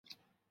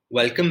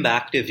Welcome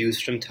back to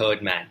Views from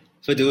Third Man.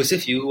 For those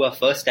of you who are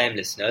first time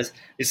listeners,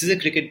 this is a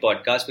cricket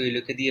podcast where we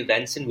look at the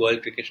events in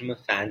world cricket from a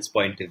fan's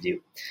point of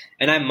view.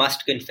 And I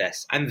must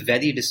confess, I'm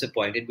very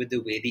disappointed with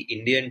the way the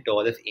Indian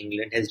tour of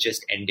England has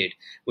just ended,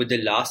 with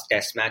the last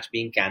test match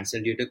being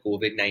cancelled due to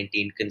COVID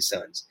 19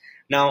 concerns.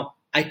 Now,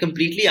 I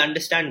completely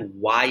understand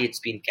why it's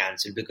been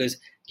cancelled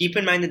because keep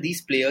in mind that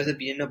these players have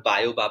been in a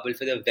bio bubble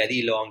for a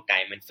very long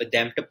time, and for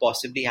them to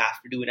possibly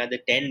have to do another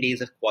 10 days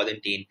of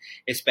quarantine,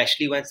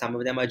 especially when some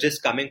of them are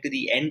just coming to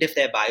the end of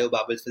their bio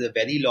bubbles for a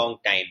very long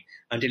time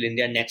until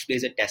India next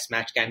plays a test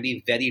match, can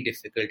be very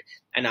difficult.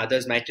 And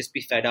others might just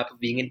be fed up of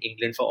being in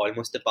England for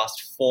almost the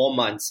past 4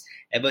 months,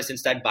 ever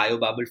since that bio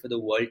bubble for the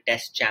World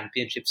Test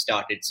Championship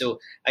started. So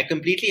I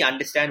completely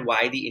understand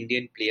why the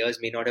Indian players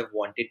may not have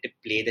wanted to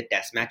play the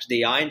test match.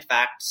 They are, in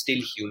fact,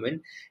 still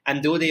human.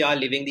 And though they are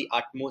living the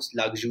utmost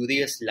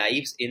luxurious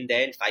lives in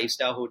their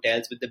 5-star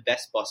hotels with the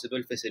best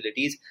possible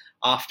facilities,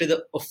 after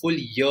a full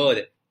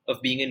year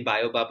of being in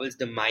bio bubbles,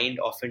 the mind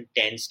often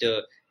tends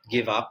to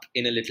give up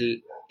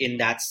in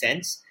that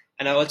sense.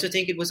 And I also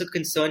think it was a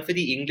concern for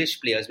the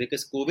English players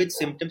because COVID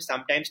symptoms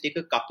sometimes take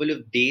a couple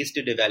of days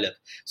to develop.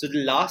 So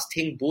the last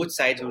thing both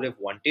sides would have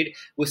wanted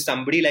was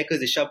somebody like a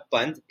Rishabh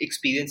Pant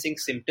experiencing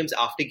symptoms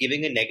after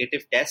giving a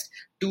negative test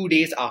 2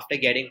 days after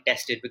getting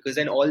tested, because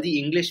then all the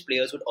English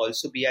players would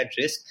also be at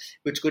risk,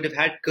 which could have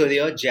had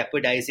career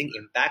jeopardizing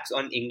impacts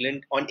on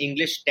England, on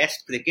English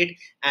test cricket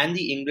and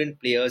the England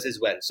players as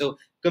well. So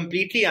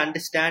completely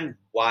understand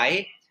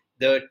why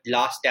the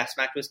last test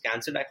match was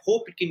cancelled. I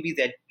hope it can be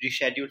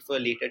rescheduled for a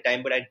later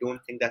time, but I don't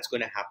think that's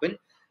going to happen.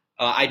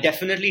 I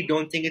definitely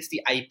don't think it's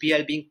the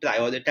IPL being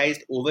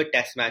prioritized over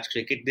test match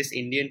cricket. This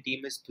Indian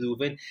team has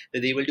proven that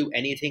they will do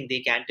anything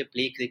they can to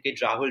play cricket.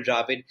 Rahul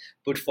Dravid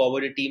put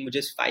forward a team with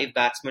just 5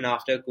 batsmen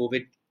after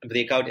COVID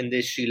breakout in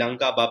the Sri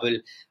Lanka bubble.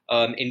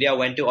 India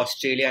went to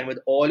Australia, and with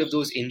all of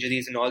those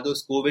injuries and all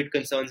those COVID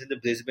concerns in the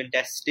Brisbane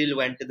Test, still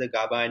went to the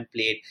Gabba and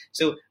played.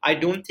 So I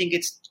don't think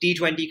it's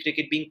T20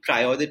 cricket being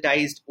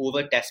prioritized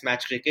over test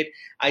match cricket.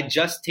 I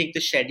just think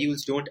the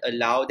schedules don't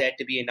allow there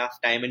to be enough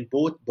time, and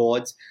both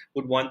boards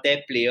would want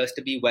their players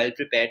to be well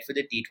prepared for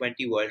the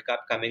T20 World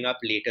Cup coming up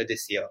later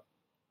this year.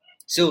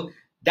 So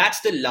that's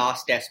the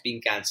last test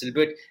being cancelled.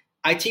 But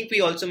I think we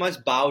also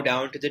must bow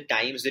down to the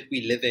times that we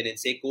live in and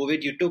say,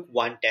 COVID, you took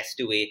one test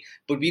away,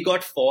 but we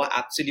got 4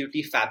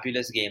 absolutely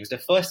fabulous games. The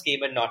first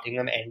game at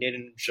Nottingham ended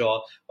in a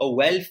draw, a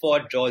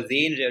well-fought draw.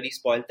 Rain really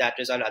spoiled that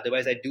result.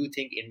 Otherwise, I do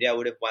think India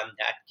would have won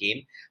that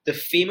game. The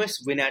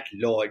famous win at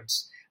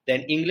Lord's,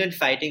 then England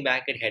fighting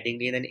back at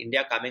Headingley, and then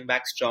India coming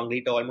back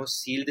strongly to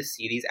almost seal the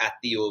series at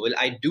the Oval.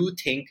 I do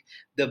think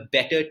the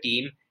better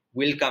team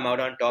will come out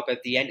on top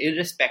at the end,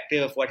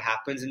 irrespective of what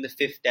happens in the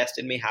 5th test.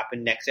 It may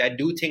happen next year. I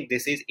do think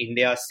this is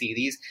India's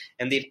series,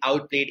 and they've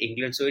outplayed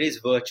England, so it is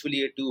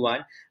virtually a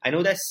 2-1. I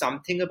know there's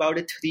something about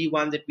a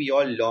 3-1 that we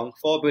all long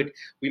for, but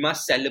we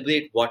must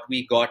celebrate what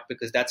we got,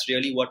 because that's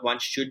really what one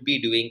should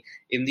be doing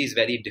in these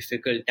very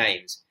difficult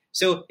times.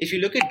 So if you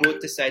look at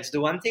both the sides,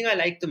 the one thing I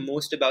liked the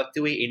most about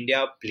the way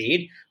India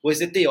played was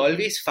that they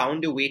always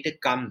found a way to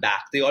come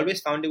back. They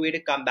always found a way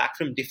to come back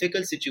from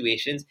difficult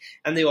situations,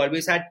 and they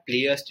always had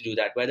players to do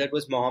that, whether it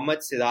was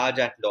Mohammad Siraj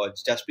at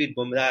Lord's, Jasprit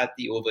Bumrah at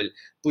the Oval,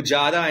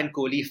 Pujara and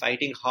Kohli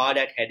fighting hard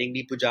at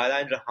Headingley,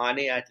 Pujara and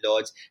Rahane at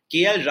Lord's,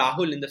 KL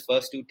Rahul in the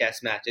first 2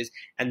 test matches,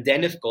 and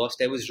then of course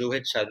there was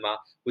Rohit Sharma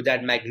with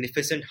that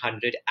magnificent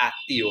 100 at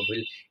the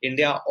Oval.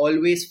 India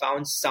always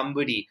found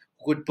somebody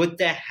who could put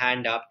their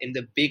hand up in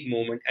the big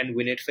moment and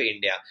win it for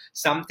India.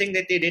 Something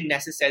that they didn't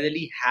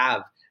necessarily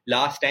have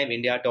last time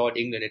India toured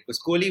England. It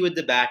was Kohli with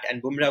the bat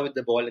and Bumrah with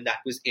the ball, and that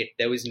was it.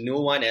 There was no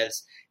one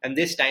else. And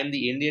this time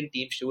the Indian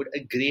team showed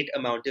a great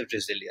amount of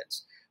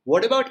resilience.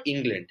 What about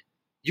England?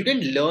 You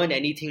didn't learn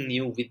anything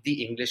new with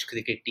the English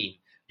cricket team.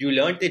 You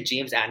learned that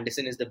James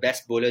Anderson is the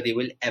best bowler they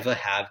will ever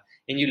have,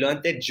 and you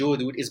learned that Joe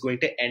Root is going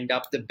to end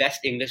up the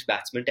best English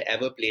batsman to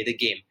ever play the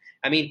game.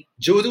 I mean,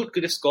 Joe Root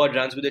could have scored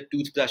runs with a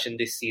toothbrush in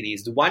this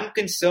series. The one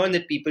concern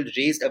that people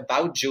raised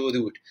about Joe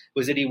Root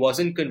was that he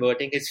wasn't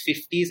converting his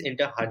 50s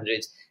into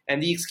 100s.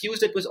 And the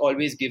excuse that was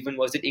always given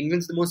was that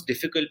England's the most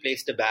difficult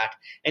place to bat.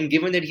 And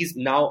given that he's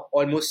now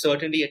almost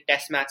certainly a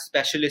test match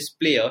specialist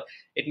player,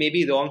 it may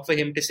be wrong for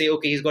him to say,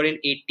 okay, he's got an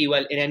 80,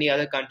 well, in any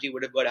other country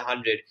would have got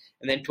 100.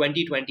 And then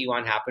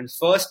 2021 happened.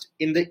 First,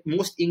 in the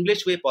most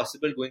English way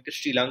possible, going to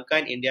Sri Lanka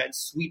and India and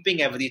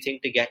sweeping everything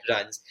to get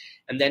runs.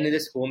 And then in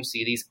this home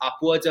series,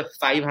 upwards of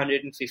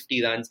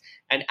 550 runs,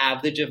 an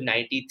average of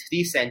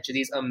 93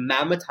 centuries, a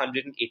mammoth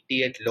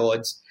 180 at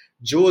Lord's.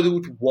 Joe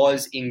Root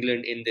was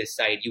England in this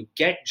side. You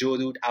get Joe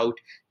Root out,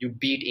 you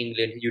beat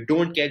England. You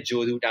don't get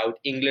Joe Root out,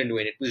 England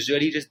win. It was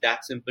really just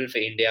that simple for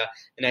India.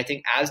 And I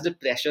think as the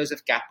pressures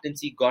of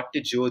captaincy got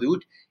to Joe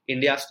Root,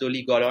 India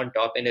slowly got on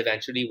top and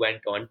eventually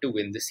went on to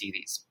win the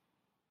series.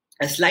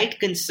 A slight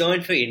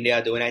concern for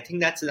India though, and I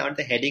think that's around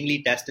the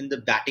Headingley test and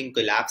the batting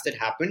collapse that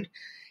happened.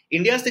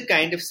 India's the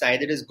kind of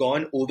side that has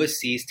gone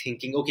overseas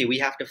thinking, okay, we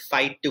have to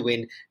fight to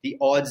win. The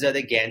odds are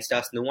against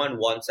us. No one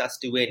wants us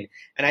to win.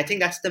 And I think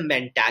that's the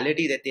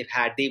mentality that they've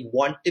had. They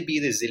want to be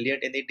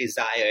resilient and they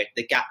desire it.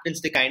 The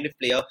captain's the kind of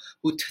player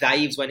who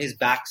thrives when his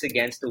back's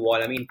against the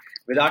wall. I mean,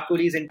 Virat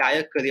Kohli's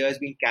entire career has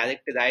been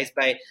characterized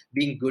by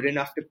being good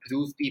enough to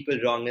prove people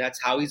wrong. And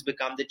that's how he's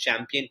become the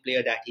champion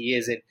player that he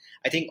is. And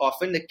I think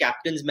often the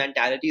captain's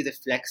mentality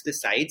reflects the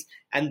sides.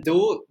 And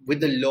though with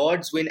the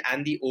Lord's win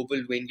and the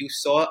Oval win, you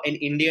saw an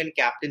Indian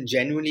captain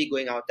genuinely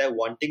going out there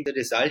wanting the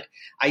result,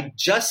 I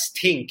just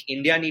think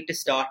India need to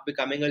start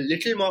becoming a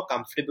little more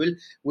comfortable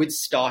with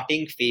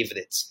starting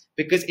favourites.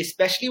 Because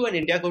especially when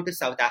India go to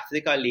South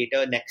Africa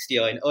later next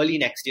year, and early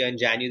next year in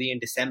January and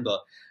December,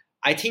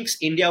 I think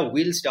India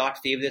will start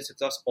favourites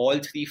across all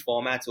three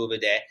formats over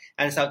there.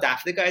 And South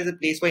Africa is a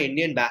place where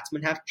Indian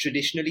batsmen have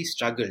traditionally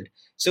struggled.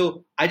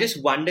 So I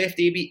just wonder if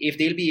they'll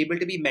be able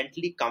to be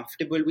mentally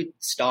comfortable with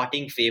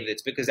starting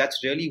favourites, because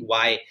that's really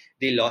why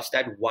they lost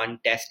that one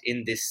test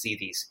in this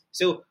series.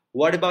 So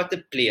what about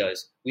the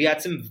players? We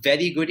had some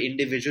very good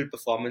individual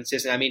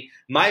performances. I mean,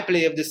 my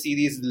player of the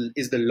series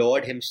is the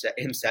Lord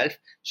himself,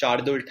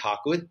 Shardul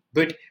Thakur.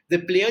 But the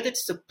player that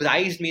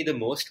surprised me the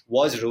most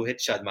was Rohit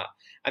Sharma.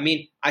 I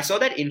mean, I saw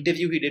that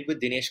interview he did with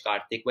Dinesh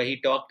Karthik where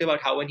he talked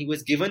about how when he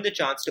was given the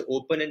chance to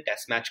open in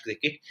Test match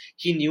cricket,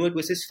 he knew it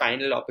was his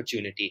final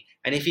opportunity.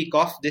 And if he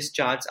coughed this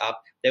chance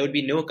up, there would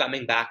be no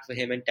coming back for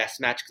him in Test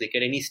match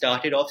cricket. And he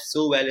started off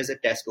so well as a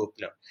Test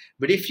opener.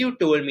 But if you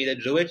told me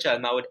that Rohit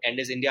Sharma would end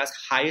as India's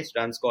highest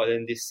run scorer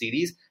in this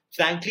series,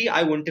 frankly,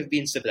 I wouldn't have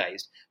been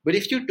surprised. But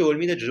if you told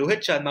me that Rohit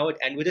Sharma would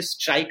end with a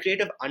strike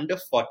rate of under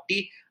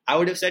 40, I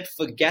would have said,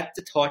 forget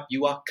the thought,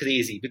 you are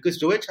crazy.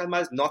 Because Rohit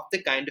Sharma is not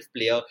the kind of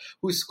player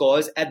who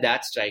scores at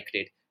that strike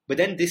rate. But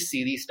then this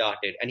series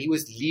started and he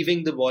was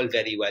leaving the ball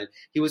very well.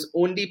 He was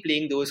only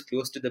playing those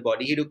close to the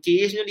body. He'd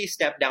occasionally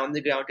step down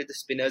the ground to the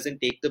spinners and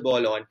take the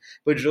ball on.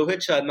 But Rohit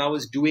Sharma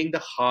was doing the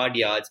hard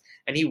yards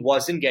and he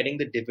wasn't getting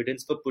the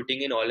dividends for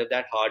putting in all of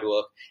that hard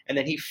work. And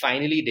then he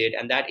finally did.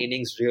 And that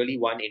innings really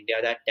won India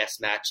that Test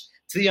match.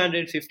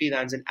 350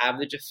 runs, an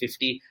average of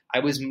 50. I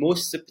was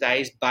most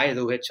surprised by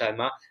Rohit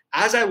Sharma,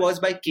 as I was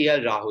by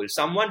KL Rahul,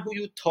 someone who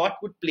you thought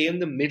would play in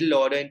the middle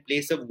order in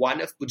place of one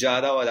of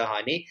Pujara or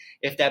Rahane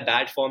if their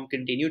bad form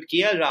continued.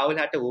 KL Rahul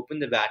had to open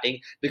the batting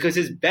because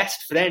his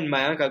best friend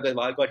Mayank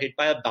Agarwal got hit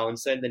by a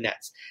bouncer in the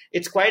nets.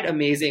 It's quite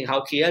amazing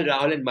how KL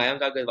Rahul and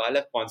Mayank Agarwal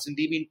have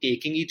constantly been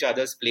taking each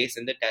other's place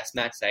in the Test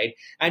match side,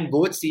 and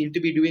both seem to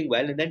be doing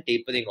well and then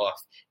tapering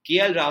off.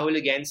 KL Rahul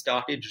again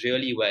started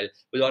really well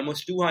with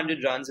almost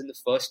 200 runs in the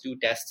first two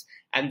tests,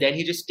 and then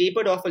he just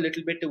tapered off a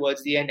little bit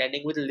towards the end,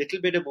 ending with a little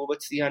bit of over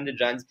 300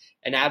 runs,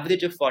 an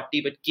average of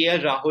 40. But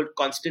KL Rahul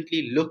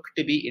constantly looked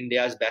to be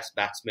India's best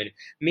batsman.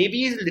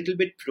 Maybe he's a little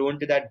bit prone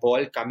to that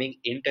ball coming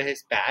into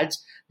his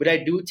pads, but I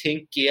do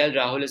think KL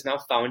Rahul has now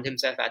found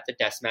himself at the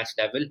Test match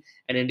level,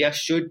 and India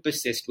should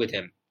persist with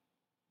him.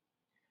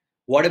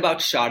 What about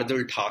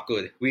Shardul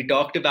Thakur? We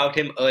talked about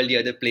him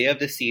earlier, the player of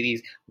the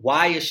series.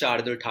 Why is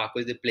Shardul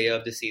Thakur the player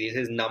of the series?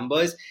 His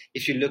numbers,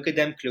 if you look at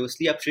them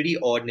closely, are pretty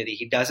ordinary.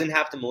 He doesn't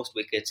have the most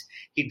wickets.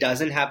 He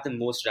doesn't have the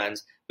most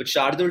runs. But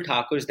Shardul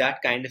Thakur is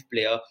that kind of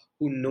player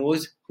who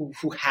knows,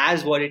 who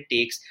has what it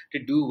takes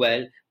to do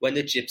well when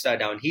the chips are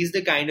down. He's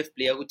the kind of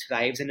player who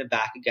thrives in a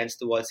back against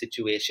the wall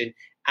situation,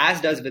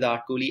 as does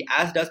Virat Kohli,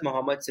 as does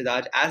Mohammad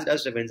Siraj, as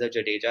does Ravindra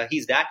Jadeja.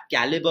 He's that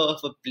caliber of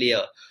a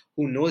player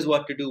who knows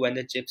what to do when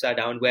the chips are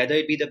down, whether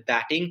it be the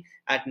batting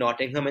at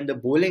Nottingham and the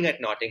bowling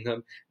at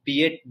Nottingham,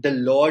 be it the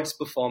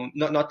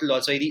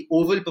the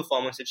Oval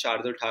performance that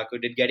Shardul Thakur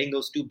did, getting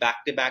those two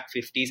back-to-back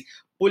 50s,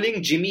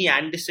 pulling Jimmy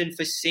Anderson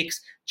for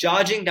 6,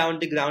 charging down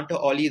the ground to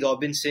Ollie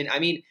Robinson. I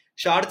mean,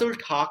 Shardul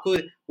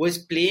Thakur was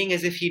playing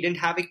as if he didn't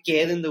have a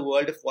care in the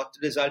world of what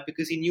the result,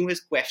 because he knew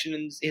his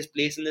his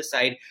place in the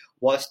side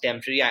was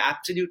temporary. I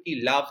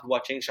absolutely loved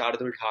watching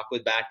Shardul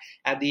Thakur bat.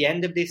 At the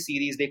end of this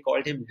series, they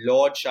called him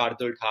Lord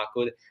Shardul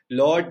Thakur.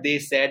 Lord, they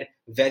said,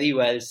 very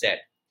well said.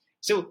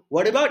 So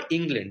what about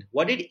England?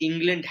 What did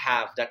England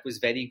have that was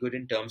very good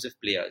in terms of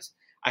players?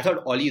 I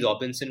thought Ollie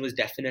Robinson was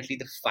definitely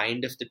the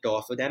find of the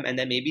tour for them, and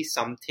there may be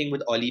something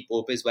with Ollie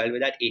Pope as well with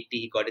that 80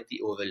 he got at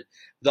the Oval.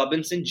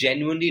 Robinson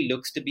genuinely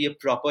looks to be a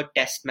proper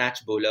Test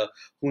match bowler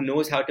who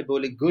knows how to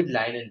bowl a good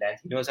line and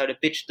length. He knows how to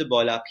pitch the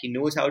ball up. He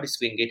knows how to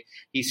swing it.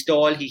 He's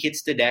tall. He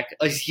hits the deck.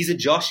 He's a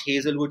Josh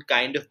Hazlewood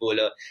kind of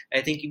bowler.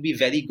 I think he'd be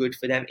very good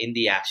for them in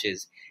the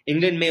Ashes.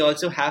 England may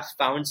also have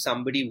found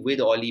somebody with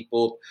Ollie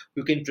Pope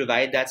who can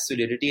provide that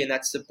solidity and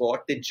that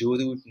support that Joe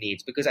Root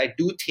needs, because I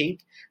do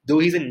think, though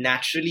he's a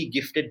naturally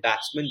gifted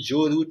batsman,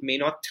 Joe Root may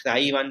not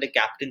thrive under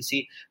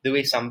captaincy the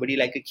way somebody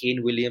like a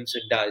Kane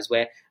Williamson does,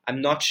 where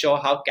I'm not sure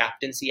how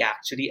captaincy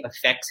actually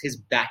affects his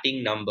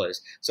batting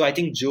numbers. So I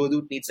think Joe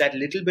Root needs that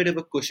little bit of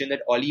a cushion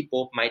that Ollie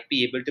Pope might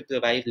be able to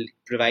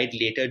provide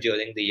later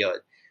during the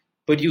year.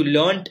 But you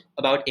learned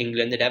about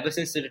England that ever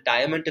since the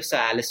retirement of Sir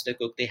Alistair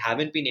Cook, they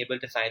haven't been able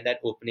to find that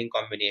opening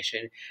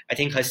combination. I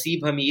think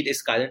Haseeb Hameed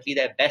is currently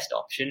their best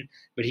option,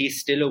 but he's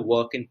still a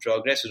work in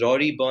progress.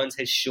 Rory Burns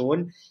has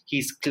shown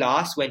he's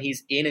class when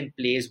he's in and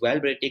plays well,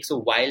 but it takes a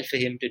while for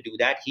him to do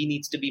that. He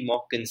needs to be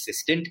more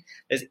consistent.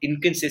 There's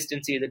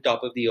inconsistency at the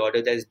top of the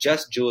order. There's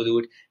just Joe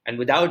Root, and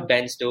without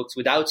Ben Stokes,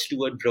 without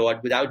Stuart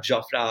Broad, without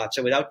Jofra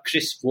Archer, without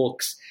Chris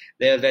Woakes,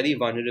 they're a very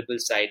vulnerable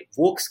side.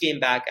 Woakes came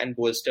back and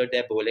bolstered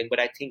their bowling, but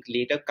I think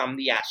later come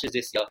the Ashes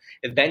this year,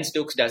 if Ben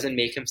Stokes doesn't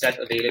make himself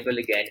available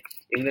again,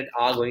 England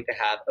are going to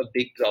have a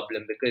big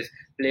problem, because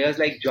players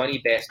like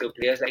Johnny Bairstow,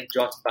 players like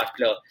Josh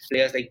Buttler,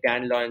 players like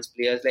Dan Lawrence,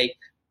 players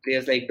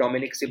like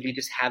Dominic Sibley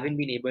just haven't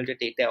been able to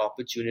take their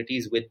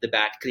opportunities with the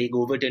bat. Craig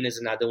Overton is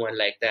another one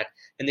like that,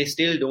 and they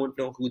still don't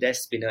know who their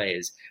spinner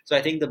is. So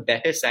I think the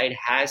better side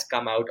has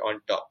come out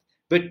on top.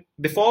 But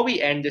before we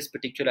end this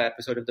particular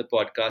episode of the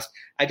podcast,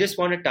 I just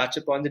want to touch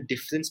upon the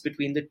difference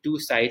between the two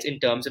sides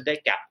in terms of their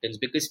captains,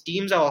 because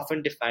teams are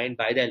often defined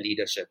by their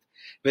leadership.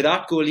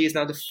 Virat Kohli is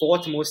now the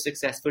fourth most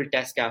successful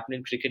Test captain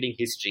in cricketing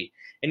history.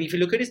 And if you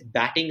look at his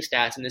batting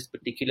stats in this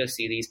particular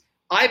series,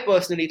 I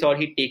personally thought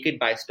he'd take it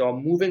by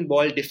storm. Moving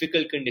ball,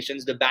 difficult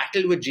conditions, the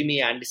battle with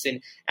Jimmy Anderson.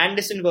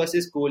 Anderson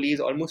versus Kohli is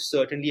almost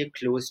certainly a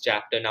closed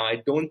chapter. Now,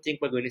 I don't think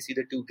we're going to see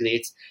the two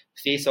greats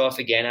face off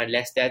again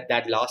unless that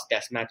last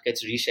Test match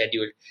gets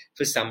rescheduled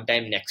for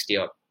sometime next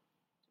year.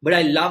 But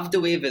I love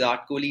the way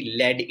Virat Kohli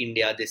led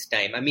India this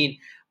time. I mean,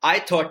 I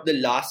thought the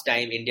last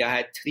time India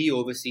had three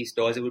overseas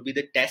tours, it would be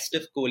the test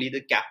of Kohli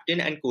the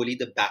captain and Kohli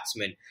the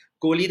batsman.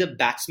 Kohli the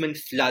batsman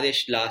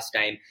flourished last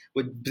time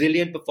with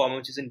brilliant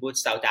performances in both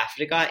South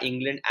Africa,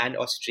 England and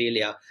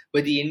Australia.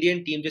 But the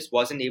Indian team just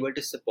wasn't able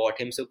to support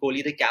him, so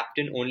Kohli the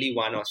captain only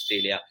won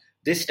Australia.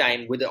 This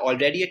time, with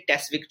already a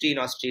Test victory in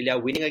Australia,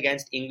 winning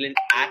against England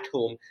at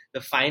home, the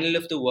final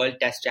of the World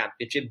Test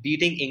Championship,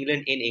 beating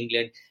England in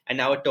England, and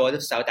now a tour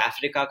of South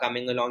Africa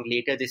coming along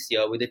later this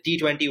year with the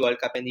T20 World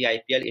Cup and the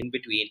IPL in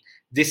between.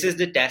 This is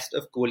the test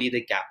of Kohli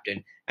the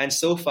captain. And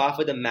so far,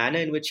 for the manner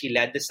in which he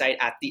led the side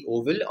at the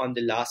Oval on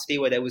the last day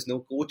where there was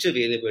no coach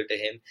available to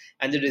him,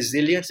 and the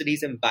resilience that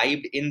he's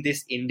imbibed in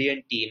this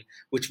Indian team,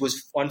 which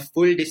was on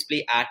full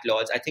display at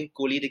Lords, I think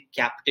Kohli the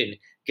captain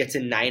gets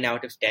a 9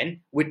 out of 10.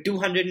 With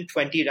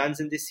 220 runs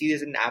in this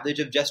series, an average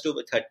of just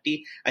over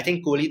 30, I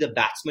think Kohli the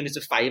batsman is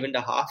a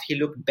 5.5. He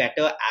looked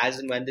better as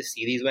and when the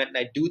series went. And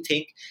I do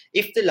think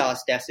if the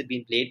last test had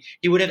been played,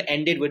 he would have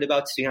ended with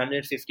about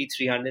 350,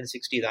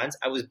 360 runs.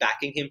 I was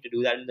backing him to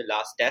do that in the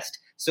last test.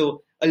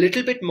 So a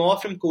little bit more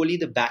from Kohli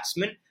the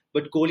batsman,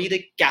 but Kohli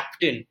the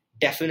captain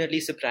definitely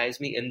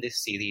surprised me in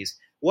this series.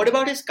 What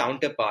about his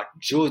counterpart,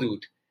 Joe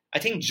Root? I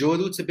think Joe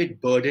Root's a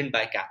bit burdened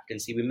by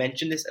captaincy. We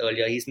mentioned this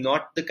earlier. He's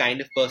not the kind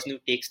of person who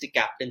takes the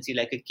captaincy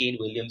like a Kane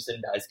Williamson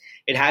does.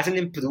 It hasn't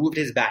improved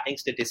his batting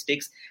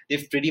statistics.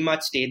 They've pretty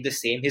much stayed the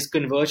same. His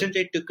conversion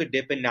rate took a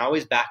dip and now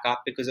is back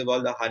up because of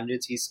all the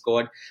hundreds he's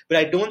scored. But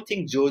I don't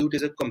think Joe Root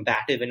is a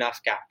combative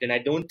enough captain. I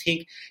don't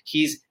think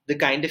he's the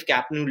kind of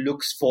captain who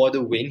looks for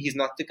the win. He's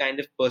not the kind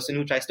of person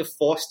who tries to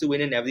force the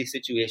win in every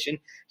situation.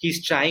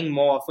 He's trying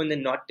more often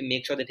than not to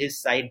make sure that his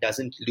side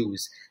doesn't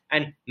lose.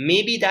 And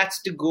maybe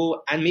that's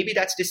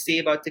to say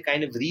about the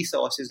kind of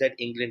resources that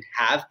England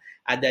have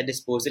at their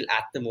disposal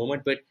at the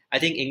moment. But I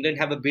think England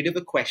have a bit of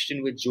a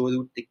question with Joe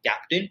Root, the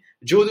captain.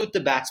 Joe Root, the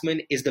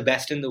batsman, is the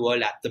best in the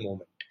world at the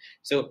moment.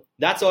 So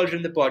that's all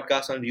from the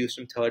podcast on Views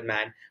from Third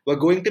Man. We're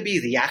going to be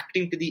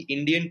reacting to the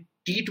Indian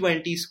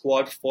T20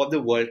 squad for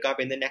the World Cup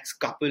in the next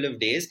couple of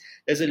days.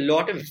 There's a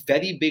lot of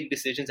very big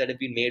decisions that have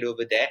been made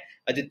over there.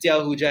 Aditya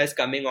Ahuja is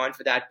coming on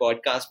for that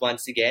podcast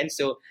once again.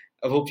 So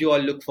I hope you all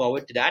look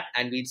forward to that,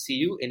 and we'll see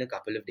you in a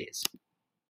couple of days.